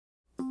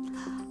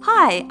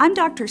Hi, I'm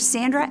Dr.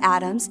 Sandra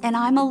Adams and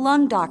I'm a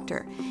lung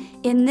doctor.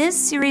 In this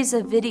series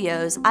of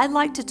videos, I'd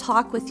like to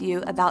talk with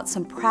you about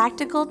some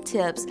practical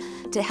tips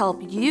to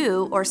help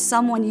you or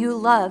someone you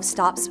love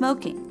stop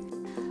smoking.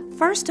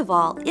 First of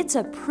all, it's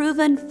a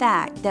proven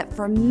fact that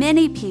for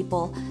many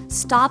people,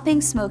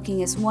 stopping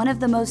smoking is one of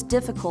the most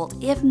difficult,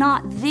 if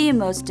not the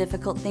most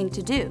difficult thing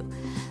to do.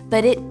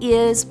 But it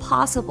is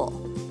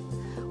possible.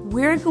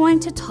 We're going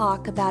to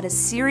talk about a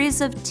series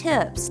of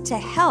tips to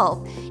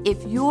help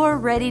if you're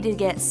ready to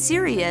get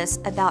serious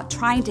about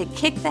trying to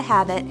kick the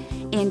habit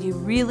and you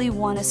really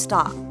want to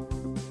stop.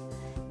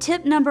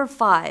 Tip number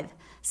 5,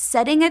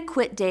 setting a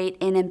quit date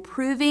and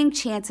improving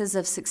chances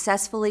of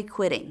successfully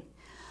quitting.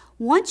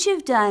 Once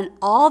you've done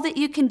all that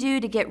you can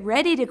do to get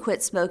ready to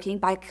quit smoking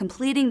by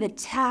completing the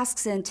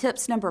tasks in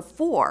tips number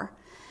 4,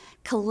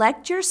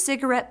 collect your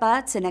cigarette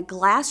butts in a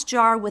glass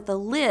jar with a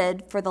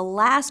lid for the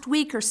last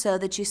week or so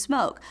that you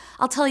smoke.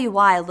 I'll tell you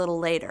why a little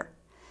later.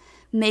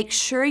 Make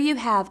sure you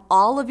have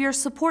all of your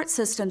support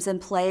systems in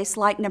place,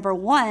 like number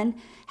 1,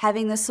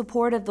 having the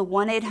support of the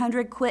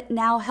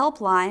 1-800-QUIT-NOW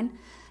helpline.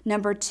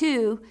 Number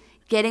 2,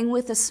 getting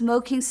with a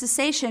smoking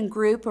cessation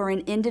group or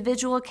an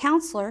individual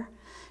counselor.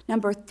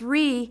 Number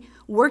 3,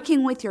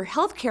 working with your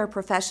healthcare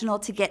professional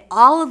to get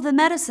all of the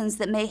medicines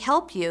that may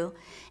help you.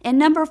 And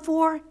number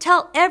 4,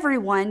 tell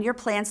everyone your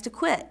plans to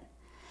quit.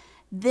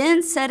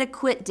 Then set a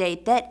quit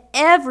date that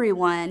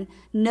everyone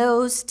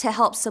knows to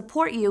help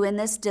support you in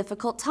this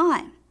difficult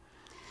time.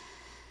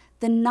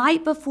 The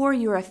night before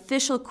your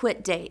official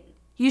quit date,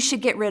 you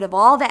should get rid of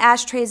all the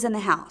ashtrays in the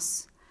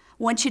house.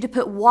 I want you to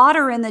put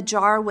water in the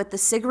jar with the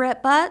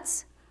cigarette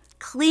butts,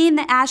 clean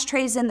the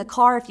ashtrays in the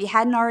car if you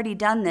hadn't already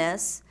done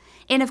this,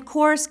 and of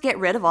course, get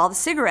rid of all the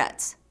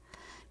cigarettes.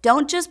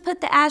 Don't just put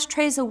the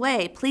ashtrays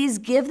away. Please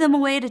give them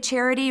away to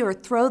charity or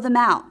throw them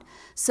out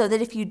so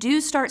that if you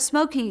do start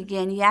smoking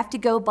again, you have to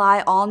go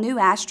buy all new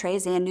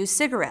ashtrays and new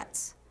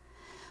cigarettes.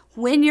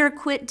 When your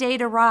quit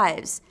date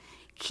arrives,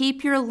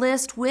 keep your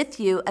list with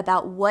you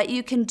about what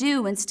you can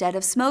do instead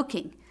of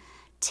smoking.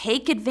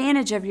 Take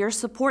advantage of your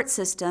support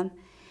system,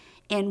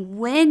 and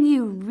when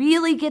you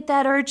really get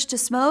that urge to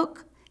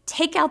smoke,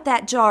 take out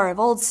that jar of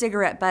old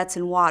cigarette butts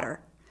and water.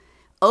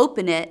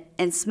 Open it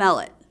and smell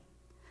it.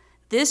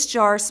 This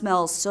jar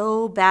smells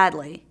so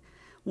badly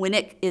when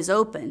it is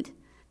opened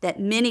that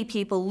many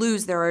people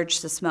lose their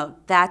urge to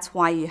smoke. That's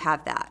why you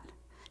have that.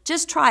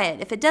 Just try it.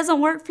 If it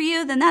doesn't work for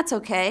you, then that's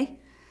okay.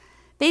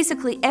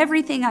 Basically,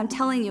 everything I'm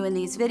telling you in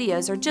these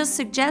videos are just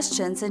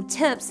suggestions and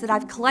tips that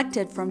I've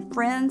collected from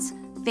friends,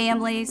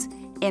 families,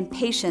 and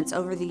patients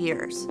over the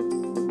years.